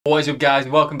What is up, guys?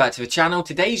 Welcome back to the channel.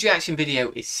 Today's reaction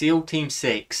video is SEAL Team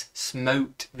 6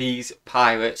 smoked these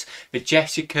pirates. The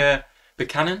Jessica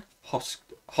Buchanan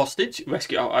hostage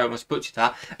rescue. I almost butchered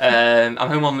that. I'm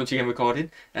home on lunch again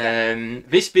recording.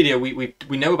 This video, we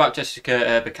know about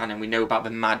Jessica Buchanan. We know about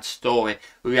the mad story.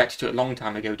 We reacted to it a long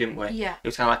time ago, didn't we? Yeah. It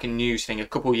was kind of like a news thing. A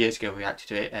couple of years ago we reacted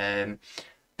to it.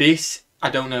 This, I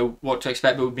don't know what to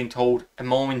expect, but we've been told a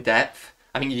more in depth.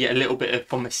 I think you get a little bit of,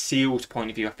 from a SEAL's point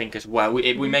of view, I think, as well.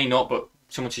 We may not, but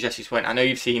someone suggested this. I know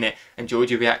you've seen it, enjoyed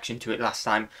your reaction to it last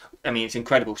time. I mean, it's an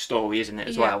incredible story, isn't it,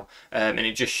 as well? And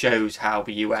it just shows how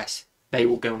the US, they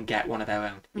will go and get one of their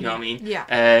own. You know what I mean? Yeah.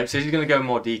 So this is going to go in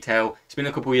more detail. It's been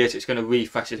a couple of years, so it's going to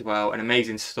refresh as well. An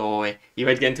amazing story. You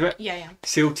ready to get into it? Yeah, yeah.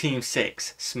 SEAL Team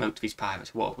 6 smoked these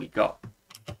pirates. What have we got?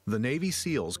 The Navy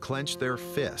SEALs clenched their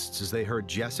fists as they heard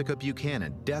Jessica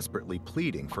Buchanan desperately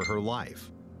pleading for her life.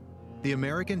 The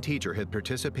American teacher had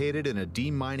participated in a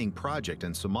demining project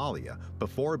in Somalia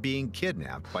before being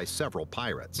kidnapped by several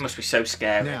pirates. Must be so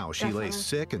scary. Now she lay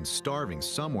sick and starving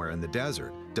somewhere in the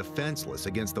desert, defenseless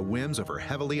against the whims of her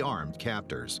heavily armed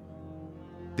captors.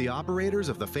 The operators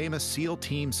of the famous SEAL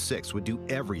Team 6 would do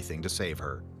everything to save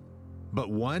her. But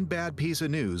one bad piece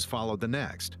of news followed the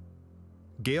next.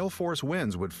 Gale force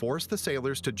winds would force the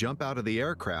sailors to jump out of the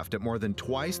aircraft at more than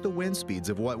twice the wind speeds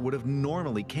of what would have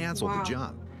normally canceled the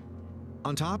jump.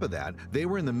 On top of that, they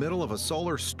were in the middle of a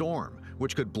solar storm,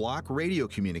 which could block radio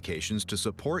communications to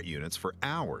support units for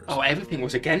hours. Oh, everything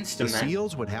was against them, The then.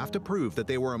 SEALs would have to prove that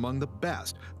they were among the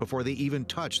best before they even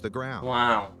touched the ground.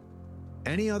 Wow.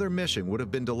 Any other mission would have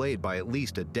been delayed by at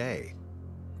least a day.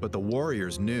 But the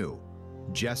warriors knew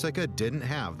Jessica didn't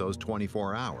have those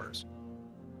 24 hours.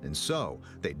 And so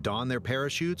they donned their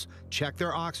parachutes, checked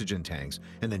their oxygen tanks,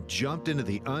 and then jumped into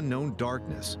the unknown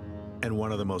darkness. And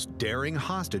one of the most daring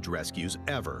hostage rescues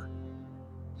ever.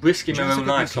 Risking their own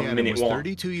lives from minute was one.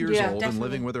 32 years old and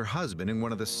living with her husband in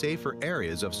one of the safer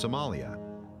areas of Somalia.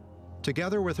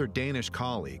 Together with her Danish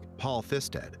colleague, Paul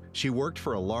Thisted, she worked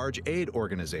for a large aid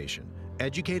organization,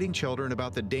 educating children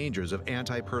about the dangers of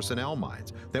anti-personnel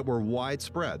mines that were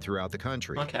widespread throughout the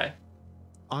country. Okay.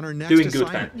 On her next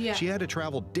assignment, she had to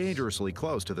travel dangerously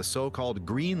close to the so-called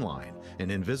Green Line,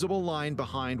 an invisible line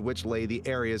behind which lay the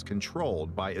areas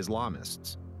controlled by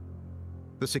Islamists.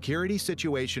 The security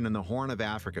situation in the Horn of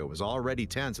Africa was already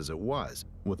tense as it was,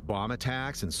 with bomb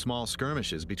attacks and small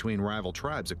skirmishes between rival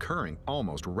tribes occurring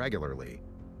almost regularly.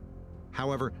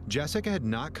 However, Jessica had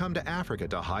not come to Africa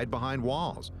to hide behind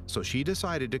walls, so she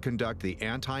decided to conduct the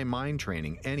anti-mine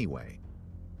training anyway.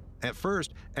 At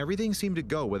first, everything seemed to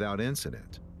go without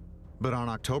incident. But on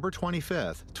October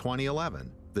 25th,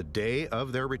 2011, the day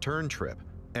of their return trip,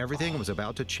 everything was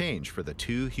about to change for the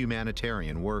two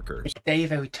humanitarian workers. Day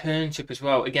of their return trip as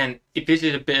well. Again, if this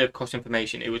is a bit of cross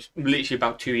information, it was literally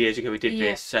about 2 years ago we did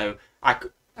this, so I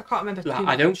can't remember.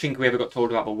 I don't think we ever got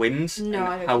told about the winds and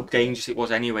how dangerous it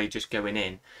was anyway, just going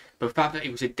in. But the fact that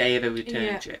it was a day of a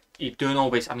return trip, you've done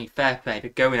all this, I mean, fair play,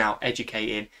 but going out,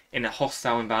 educating in a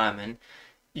hostile environment,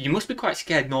 you must be quite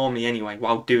scared normally anyway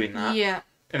while doing that. Yeah.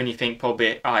 And then you think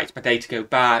probably, alright, it's my day to go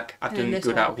back, I've done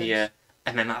good out here.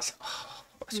 And then that's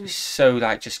so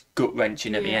like just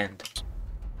gut-wrenching at the end.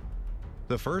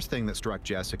 The first thing that struck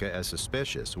Jessica as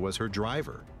suspicious was her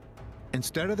driver.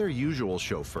 Instead of their usual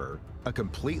chauffeur, a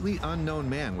completely unknown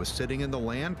man was sitting in the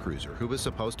Land Cruiser who was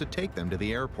supposed to take them to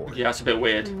the airport. Yeah, that's a bit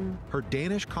weird. Her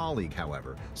Danish colleague,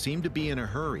 however, seemed to be in a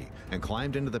hurry and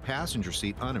climbed into the passenger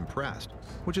seat unimpressed,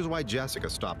 which is why Jessica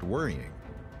stopped worrying.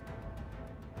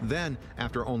 Then,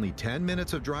 after only 10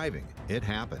 minutes of driving, it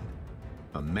happened.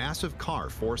 A massive car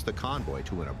forced the convoy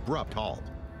to an abrupt halt.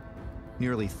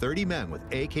 Nearly 30 men with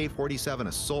AK-47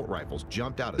 assault rifles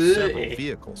jumped out of several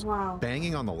vehicles,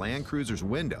 banging on the Land Cruiser's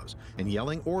windows and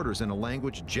yelling orders in a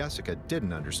language Jessica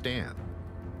didn't understand.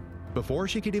 Before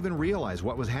she could even realize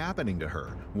what was happening to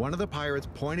her, one of the pirates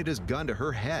pointed his gun to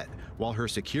her head while her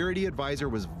security advisor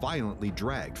was violently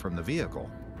dragged from the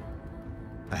vehicle.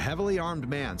 A heavily armed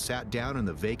man sat down in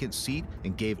the vacant seat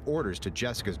and gave orders to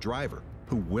Jessica's driver,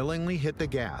 who willingly hit the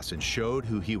gas and showed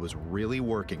who he was really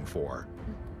working for.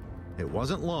 It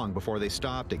wasn't long before they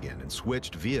stopped again and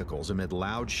switched vehicles amid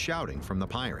loud shouting from the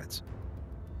pirates.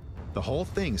 The whole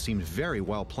thing seemed very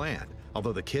well planned,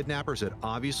 although the kidnappers had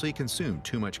obviously consumed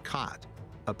too much khat,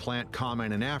 a plant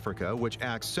common in Africa which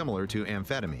acts similar to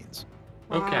amphetamines.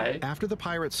 Okay. After the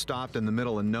pirates stopped in the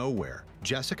middle of nowhere,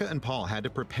 Jessica and Paul had to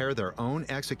prepare their own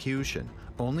execution,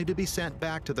 only to be sent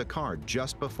back to the car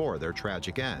just before their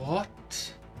tragic end.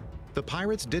 What? The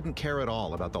pirates didn't care at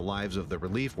all about the lives of the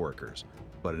relief workers,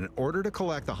 but in order to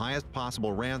collect the highest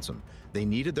possible ransom, they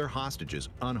needed their hostages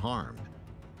unharmed.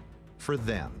 For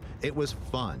them, it was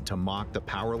fun to mock the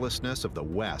powerlessness of the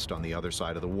West on the other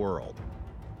side of the world.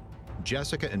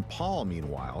 Jessica and Paul,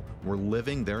 meanwhile, were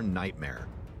living their nightmare.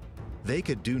 They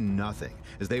could do nothing,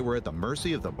 as they were at the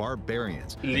mercy of the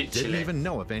barbarians and didn't even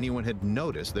know if anyone had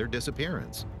noticed their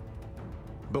disappearance.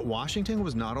 But Washington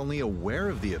was not only aware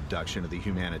of the abduction of the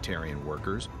humanitarian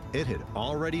workers, it had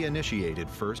already initiated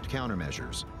first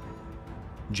countermeasures.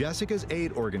 Jessica's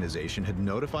aid organization had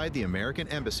notified the American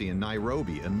embassy in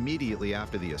Nairobi immediately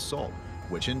after the assault,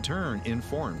 which in turn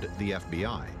informed the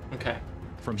FBI. Okay.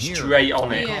 From here, straight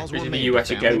on it. calls were made to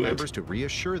family members to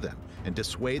reassure them and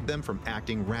dissuade them from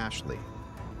acting rashly.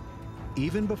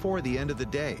 Even before the end of the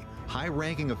day,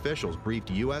 high-ranking officials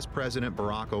briefed U.S. President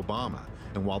Barack Obama,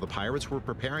 and while the pirates were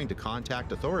preparing to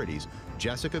contact authorities,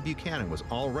 Jessica Buchanan was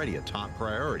already a top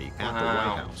priority at the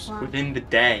White House. Wow. Within the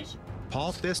day.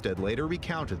 Paul Thisted later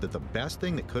recounted that the best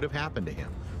thing that could have happened to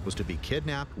him was to be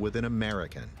kidnapped with an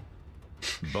American.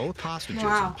 Both hostages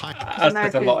and pirates.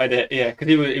 That's a lot of it, yeah, because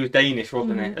he was Danish,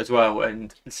 wasn't it, as well,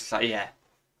 and it's just like, yeah,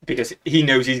 because he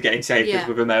knows he's getting saved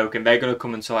with American. They're going to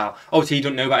come and sort out. Obviously, he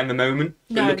doesn't know that in the moment,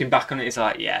 but looking back on it, it's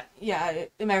like, yeah. Yeah,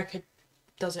 America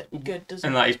does it good, doesn't it?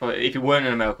 And like, he's probably, if it weren't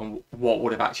an American, what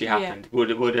would have actually happened?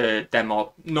 Yeah. Would them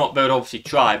not, they would obviously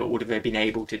try, but would have they been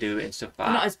able to do it and stuff like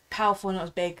that? Not as powerful, not as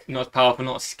big. Not as powerful,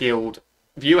 not as skilled.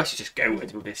 The US is just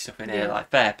goated with this stuff in here, like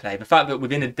fair play. The fact that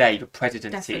within a day the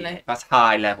presidency, that's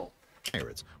high level.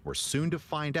 Pirates were soon to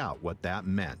find out what that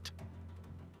meant.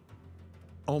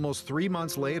 Almost 3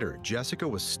 months later, Jessica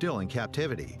was still in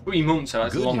captivity. 3 months, so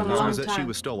that's a long time. Good news was that she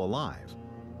was still alive.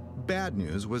 Bad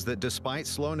news was that despite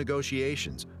slow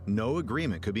negotiations, no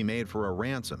agreement could be made for a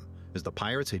ransom, as the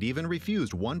pirates had even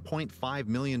refused $1.5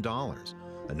 million.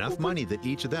 Enough money that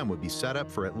each of them would be set up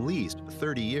for at least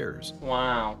 30 years.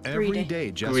 Wow. Every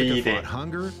day, Jessica fought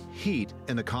hunger, heat,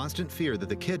 and the constant fear that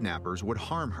the kidnappers would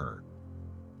harm her.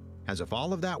 As if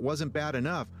all of that wasn't bad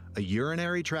enough, a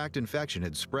urinary tract infection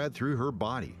had spread through her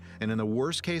body, and in the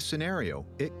worst-case scenario,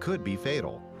 it could be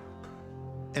fatal.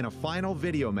 In a final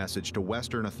video message to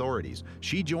Western authorities,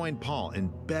 she joined Paul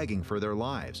in begging for their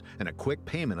lives and a quick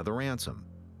payment of the ransom.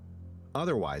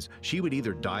 Otherwise, she would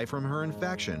either die from her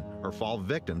infection or fall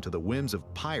victim to the whims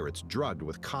of pirates drugged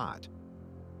with khat.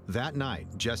 That night,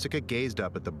 Jessica gazed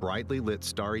up at the brightly lit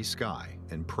starry sky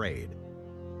and prayed.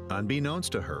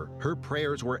 Unbeknownst to her, her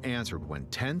prayers were answered when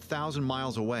 10,000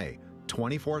 miles away,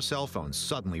 24 cell phones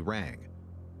suddenly rang.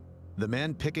 The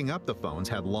men picking up the phones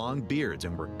had long beards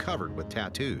and were covered with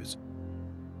tattoos.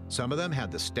 Some of them had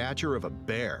the stature of a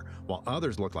bear, while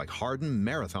others looked like hardened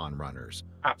marathon runners.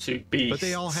 Absolute beasts. But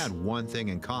they all had one thing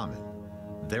in common: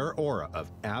 their aura of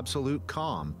absolute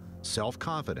calm,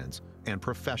 self-confidence, and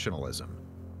professionalism.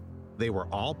 They were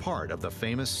all part of the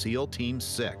famous SEAL Team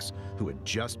 6, who had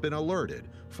just been alerted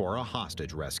for a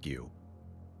hostage rescue.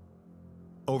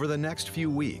 Over the next few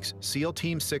weeks, SEAL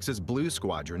Team 6's Blue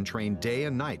Squadron trained day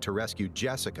and night to rescue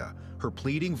Jessica, her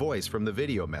pleading voice from the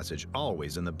video message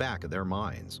always in the back of their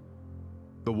minds.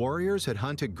 The warriors had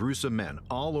hunted gruesome men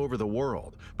all over the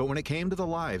world, but when it came to the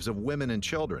lives of women and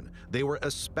children, they were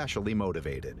especially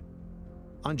motivated.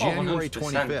 On January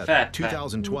 25th,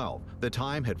 2012, the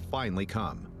time had finally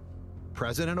come.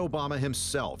 President Obama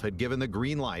himself had given the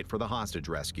green light for the hostage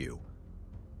rescue.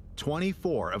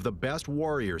 24 of the best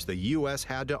warriors the U.S.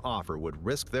 had to offer would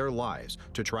risk their lives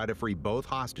to try to free both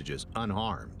hostages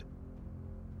unharmed.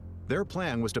 Their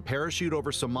plan was to parachute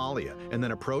over Somalia and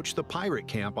then approach the pirate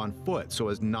camp on foot so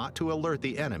as not to alert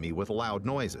the enemy with loud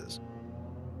noises.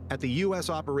 At the U.S.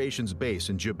 operations base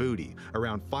in Djibouti,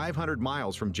 around 500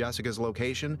 miles from Jessica's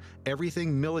location,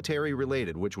 everything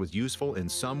military-related which was useful in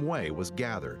some way was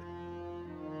gathered.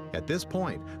 At this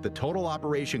point, the total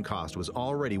operation cost was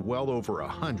already well over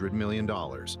 $100 million.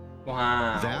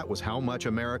 Wow. That was how much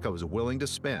America was willing to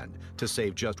spend to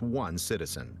save just one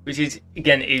citizen. Which is,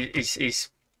 again, is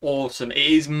awesome. It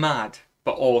is mad,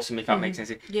 but awesome, if that makes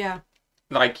sense. Yeah.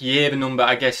 Like, you hear the number,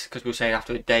 I guess, because we were saying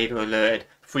after a day they were alerted,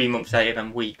 3 months later,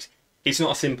 then weeks. It's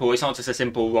not just a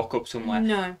simple rock up somewhere.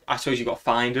 No. I suppose you've got to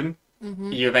find them.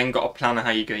 You've then got to plan how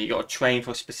you go. You've got to train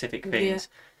for specific things.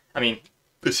 Yeah. I mean,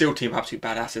 the SEAL team are absolute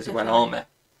badasses as well, aren't they?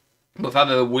 But the fact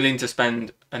that they're willing to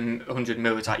spend $100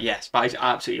 million, it's like, yes, that is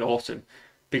absolutely awesome.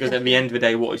 Because at the end of the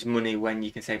day, what is money when you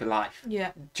can save a life?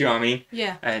 Yeah. Do you know what I mean?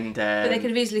 Yeah. And but they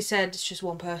could have easily said it's just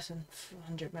one person for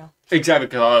 $100 million. Exactly,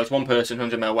 because it's one person,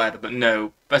 $100 million, whatever. But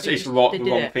no, it's the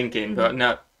wrong thinking. But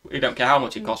no, we don't care how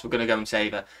much it costs. We're going to go and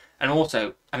save her. And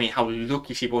also, I mean, how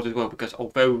lucky she was as well. Because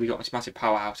although we got this massive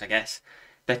powerhouse, I guess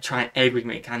they're trying everything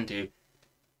they can do.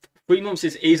 3 months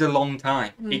is a long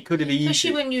time. It could have easily...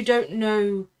 Especially when you don't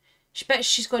know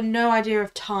She's got no idea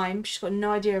of time. She's got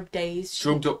no idea of days.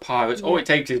 Drugged up pirates. All it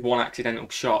takes is one accidental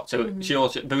shot. So she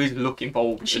also there is luck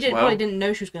involved as well. Probably didn't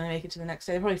know she was going to make it to the next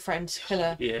day. They probably threatened to kill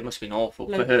her. Yeah, it must have been awful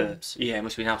for her. Yeah, it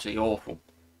must have been absolutely awful.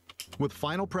 With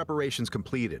final preparations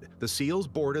completed, the SEALs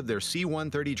boarded their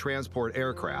C-130 transport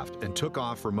aircraft and took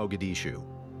off for Mogadishu.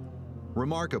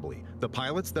 Remarkably, the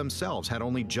pilots themselves had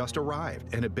only just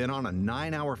arrived and had been on a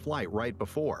 9-hour flight right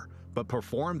before, but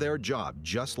performed their job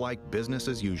just like business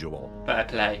as usual. Fair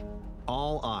play.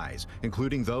 All eyes,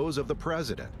 including those of the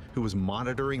president, who was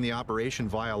monitoring the operation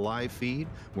via live feed,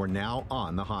 were now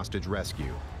on the hostage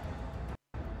rescue.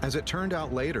 As it turned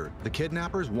out later, the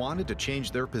kidnappers wanted to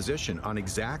change their position on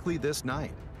exactly this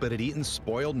night, but had eaten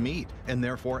spoiled meat and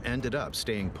therefore ended up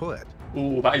staying put.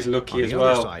 Ooh, that is lucky as well. On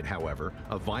the other side, however,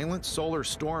 a violent solar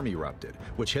storm erupted,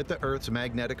 which hit the Earth's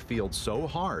magnetic field so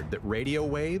hard that radio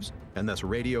waves, and thus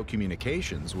radio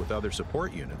communications with other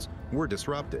support units, were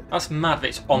disrupted. That's mad that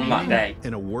it's on that day.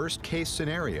 In a worst-case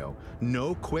scenario,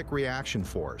 no quick reaction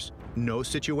force, no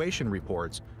situation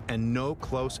reports, and no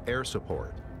close air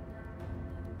support.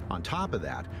 On top of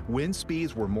that, wind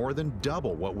speeds were more than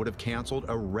double what would have canceled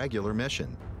a regular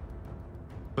mission.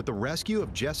 But the rescue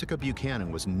of Jessica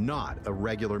Buchanan was not a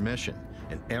regular mission,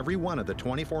 and every one of the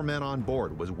 24 men on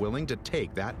board was willing to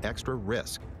take that extra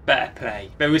risk. Better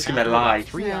play. They're risking their lives.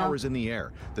 3 hours in the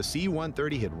air, the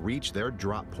C-130 had reached their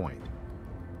drop point.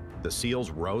 The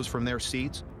SEALs rose from their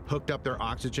seats, hooked up their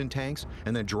oxygen tanks,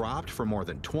 and then dropped from more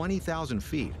than 20,000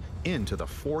 feet into the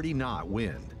 40-knot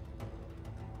wind.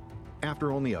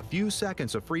 After only a few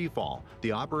seconds of free fall,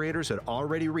 the operators had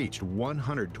already reached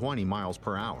 120 miles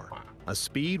per hour, a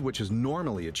speed which is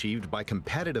normally achieved by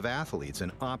competitive athletes in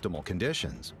optimal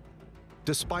conditions.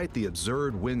 Despite the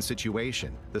absurd wind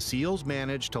situation, the SEALs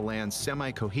managed to land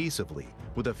semi-cohesively,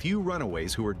 with a few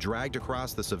runaways who were dragged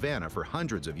across the savannah for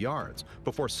hundreds of yards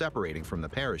before separating from the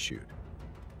parachute.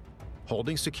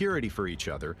 Holding security for each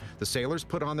other, the sailors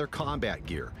put on their combat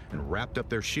gear and wrapped up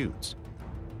their chutes.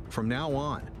 From now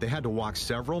on, they had to walk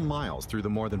several miles through the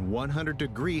more than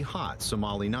 100-degree hot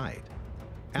Somali night.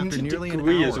 After nearly an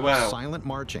hour of silent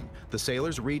marching, the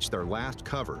sailors reached their last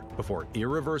cover before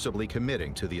irreversibly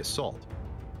committing to the assault.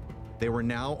 They were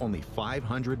now only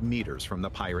 500 meters from the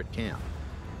pirate camp.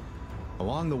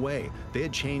 Along the way, they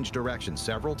had changed direction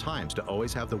several times to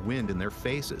always have the wind in their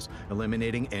faces,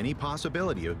 eliminating any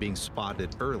possibility of being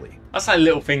spotted early. That's like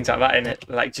little things like that, isn't it?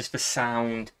 Like just the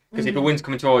sound. Because if the wind's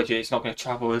coming towards you, it's not going to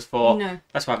travel as far. No.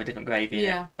 That's why I have a different gravy.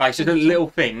 Yeah. Like, it's just a little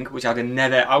thing which I would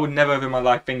never ever in my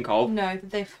life think of. No,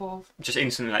 they fall. Just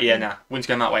instantly, like, yeah, nah, wind's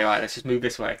going that way, right, let's just move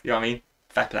this way. You know what I mean?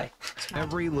 Fair play.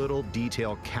 Every little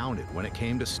detail counted when it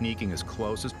came to sneaking as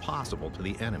close as possible to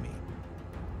the enemy.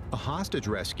 A hostage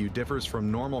rescue differs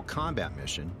from normal combat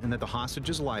mission in that the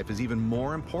hostage's life is even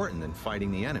more important than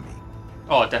fighting the enemy.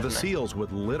 Oh, definitely. The SEALs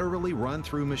would literally run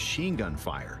through machine gun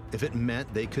fire if it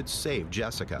meant they could save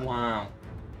Jessica. Wow.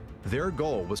 Their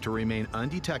goal was to remain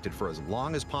undetected for as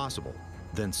long as possible,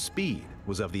 then speed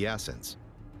was of the essence.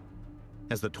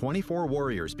 As the 24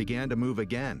 warriors began to move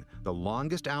again, the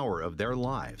longest hour of their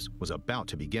lives was about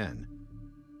to begin.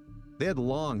 They had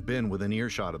long been within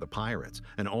earshot of the pirates,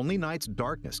 and only night's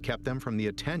darkness kept them from the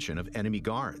attention of enemy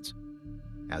guards.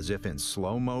 As if in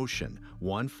slow motion,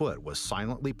 one foot was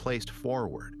silently placed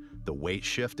forward, the weight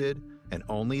shifted, and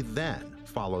only then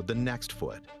followed the next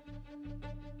foot.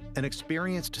 An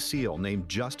experienced SEAL named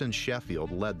Justin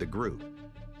Sheffield led the group.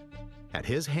 At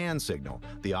his hand signal,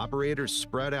 the operators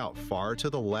spread out far to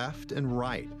the left and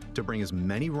right to bring as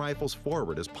many rifles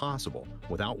forward as possible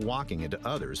without walking into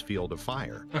others' field of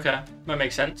fire. Okay, that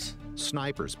makes sense.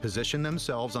 Snipers positioned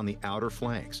themselves on the outer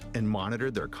flanks and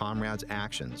monitored their comrades'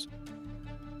 actions.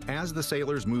 As the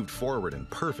sailors moved forward in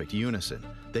perfect unison,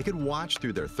 they could watch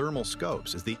through their thermal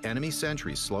scopes as the enemy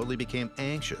sentries slowly became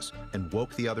anxious and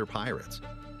woke the other pirates.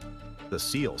 The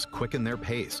SEALs quickened their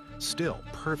pace, still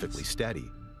perfectly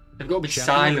steady. They've got to be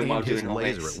silent while doing all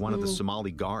this. Laser at one of the Somali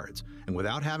guards, and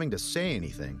without having to say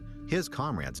anything, his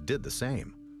comrades did the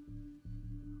same.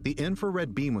 The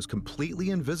infrared beam was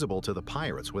completely invisible to the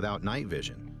pirates without night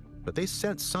vision, but they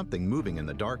sensed something moving in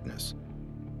the darkness.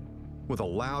 With a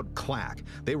loud clack,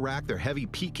 they racked their heavy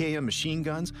PKM machine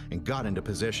guns and got into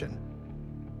position.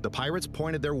 The pirates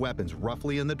pointed their weapons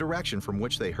roughly in the direction from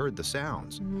which they heard the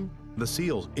sounds. The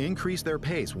SEALs increased their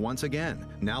pace once again,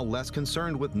 now less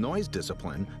concerned with noise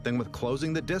discipline than with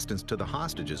closing the distance to the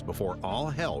hostages before all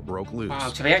hell broke loose. Wow,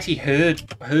 so they actually heard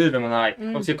them, and like,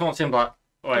 obviously I can't see them, but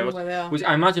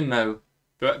I imagine, Mo,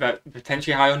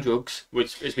 potentially high on drugs,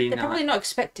 which has been... They're probably not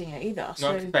expecting it either.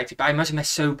 Not expected, but I imagine they're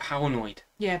so paranoid.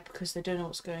 Yeah, because they don't know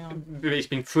what's going on. It's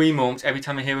been 3 months, every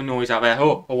time I hear a noise out there,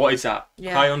 oh, what is that?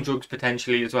 Yeah. High on drugs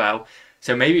potentially as well.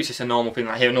 So maybe it's just a normal thing,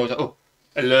 like hear a noise, like, oh,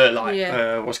 alert,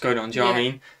 like, what's going on, do you know what I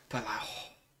mean? But like,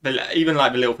 even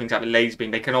like the little things like the laser beam,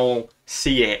 they can all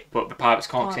see it, but the pirates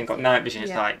can't because they've got night vision.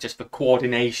 It's like just for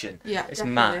coordination. Yeah, it's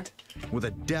definitely mad. With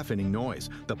a deafening noise,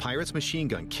 the pirates' machine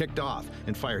gun kicked off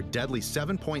and fired deadly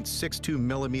 7.62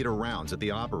 millimeter rounds at the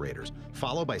operators,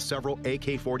 followed by several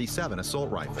AK-47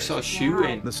 assault rifles. So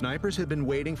shooting. The snipers had been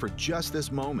waiting for just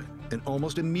this moment and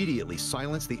almost immediately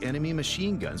silenced the enemy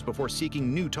machine guns before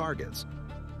seeking new targets.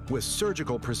 With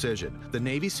surgical precision, the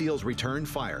Navy SEALs returned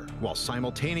fire while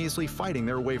simultaneously fighting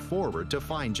their way forward to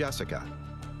find Jessica.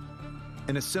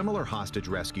 In a similar hostage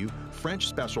rescue, French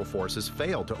special forces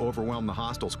failed to overwhelm the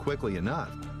hostiles quickly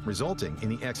enough, resulting in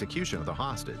the execution of the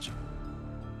hostage.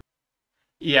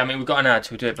 Yeah, I mean, we've got an hour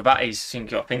to do it, but that is something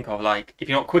you've got to think of. Like, if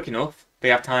you're not quick enough, they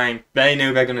have time. They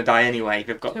know they're going to die anyway.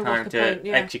 They've got time to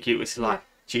execute. It's like,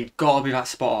 so you've got to be that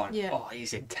spot on. Yeah. Oh,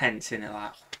 he's intense, isn't it?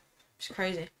 Like, it's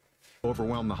crazy.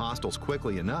 Overwhelm the hostiles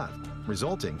quickly enough,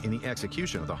 resulting in the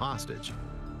execution of the hostage.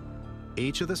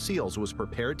 Each of the SEALs was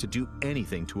prepared to do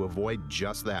anything to avoid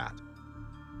just that.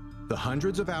 The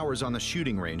hundreds of hours on the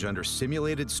shooting range under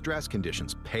simulated stress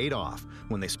conditions paid off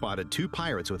when they spotted 2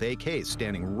 pirates with AKs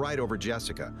standing right over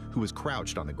Jessica, who was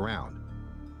crouched on the ground.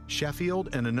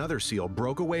 Sheffield and another SEAL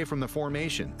broke away from the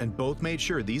formation and both made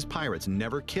sure these pirates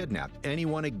never kidnapped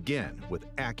anyone again with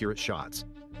accurate shots.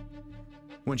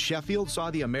 When Sheffield saw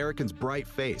the American's bright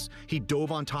face, he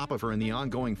dove on top of her in the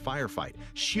ongoing firefight,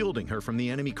 shielding her from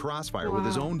the enemy crossfire with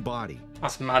his own body.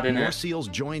 That's mad, isn't it? More SEALs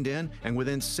joined in, and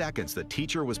within seconds, the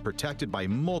teacher was protected by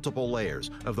multiple layers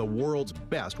of the world's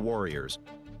best warriors.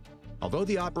 Although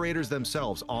the operators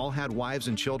themselves all had wives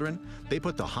and children, they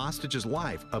put the hostage's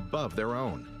life above their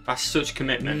own. That's such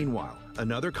commitment. Meanwhile,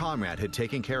 another comrade had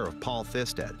taken care of Paul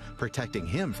Thisted, protecting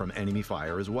him from enemy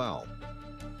fire as well.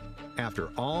 After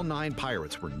all 9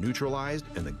 pirates were neutralized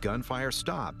and the gunfire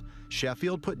stopped,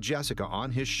 Sheffield put Jessica on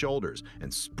his shoulders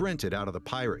and sprinted out of the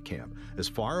pirate camp, as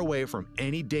far away from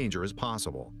any danger as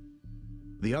possible.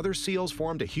 The other SEALs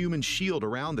formed a human shield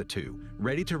around the two,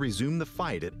 ready to resume the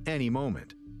fight at any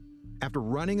moment. After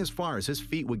running as far as his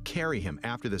feet would carry him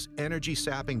after this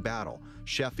energy-sapping battle,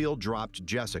 Sheffield dropped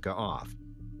Jessica off.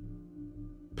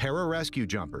 Pararescue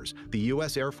jumpers, the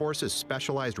U.S. Air Force's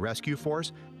specialized rescue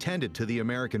force, tended to the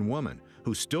American woman,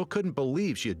 who still couldn't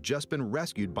believe she had just been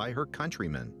rescued by her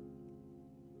countrymen.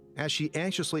 As she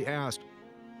anxiously asked,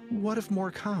 "What if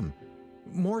more come?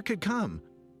 More could come."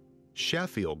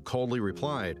 Sheffield coldly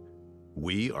replied,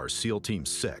 "We are SEAL Team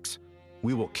 6.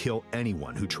 We will kill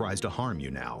anyone who tries to harm you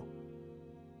now."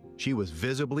 She was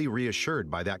visibly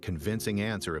reassured by that convincing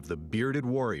answer of the bearded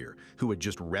warrior who had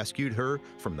just rescued her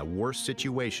from the worst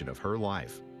situation of her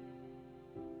life.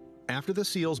 After the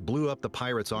SEALs blew up the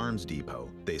pirates' arms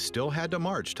depot, they still had to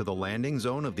march to the landing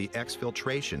zone of the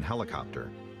exfiltration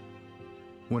helicopter.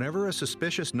 Whenever a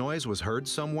suspicious noise was heard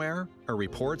somewhere, or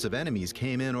reports of enemies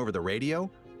came in over the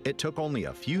radio, it took only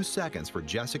a few seconds for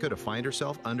Jessica to find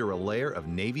herself under a layer of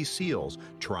Navy SEALs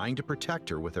trying to protect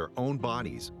her with their own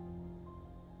bodies.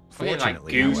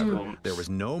 Fortunately, however, there was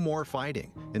no more fighting,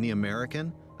 and the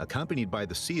American, accompanied by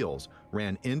the SEALs,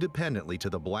 ran independently to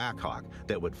the Black Hawk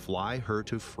that would fly her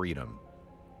to freedom.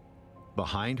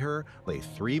 Behind her lay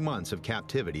 3 months of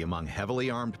captivity among heavily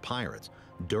armed pirates,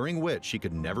 during which she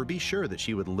could never be sure that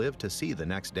she would live to see the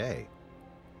next day.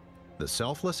 The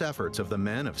selfless efforts of the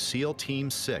men of SEAL Team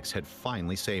 6 had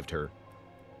finally saved her.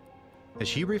 As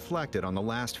she reflected on the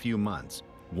last few months,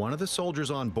 one of the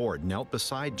soldiers on board knelt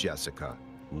beside Jessica,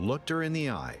 looked her in the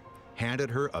eye, handed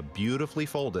her a beautifully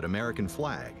folded American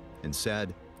flag, and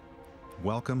said,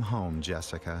 "Welcome home,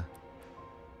 Jessica."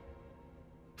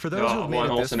 For those who made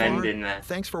it this far,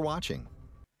 thanks for watching.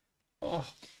 Oh.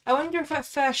 I wonder if at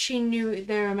first she knew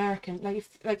they're American. Like,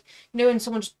 you know when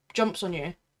someone just jumps on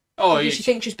you? Oh, does she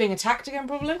think she's being attacked again,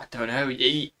 probably? I don't know.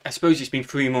 I suppose it's been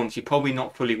 3 months. You're probably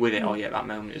not fully with it at that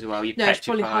moment as well. You're petrified. She's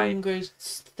probably hungry.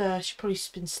 She's probably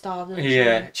been starving.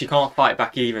 Yeah, she can't fight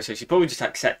back either, so she's probably just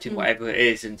accepting whatever it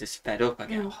is and just fed up, I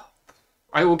guess.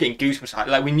 I was getting goosebumps.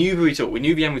 Like, we knew the result. We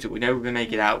knew the end result. We know we're going to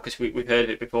make it out because we've heard of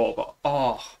it before, but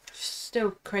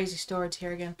still crazy story to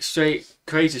hear again. Straight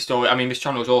crazy story. I mean, this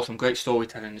channel is awesome. Great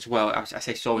storytelling as well. I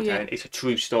say storytelling, it's a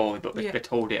true story, but they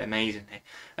told it amazingly.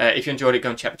 If you enjoyed it, go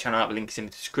and check the channel out. The link is in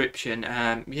the description.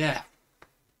 Yeah,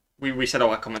 we said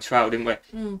all our comments throughout, didn't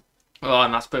we? Well,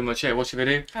 and that's pretty much it. What should we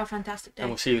do? Have a fantastic day.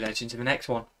 And we'll see you legends in the next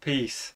one. Peace.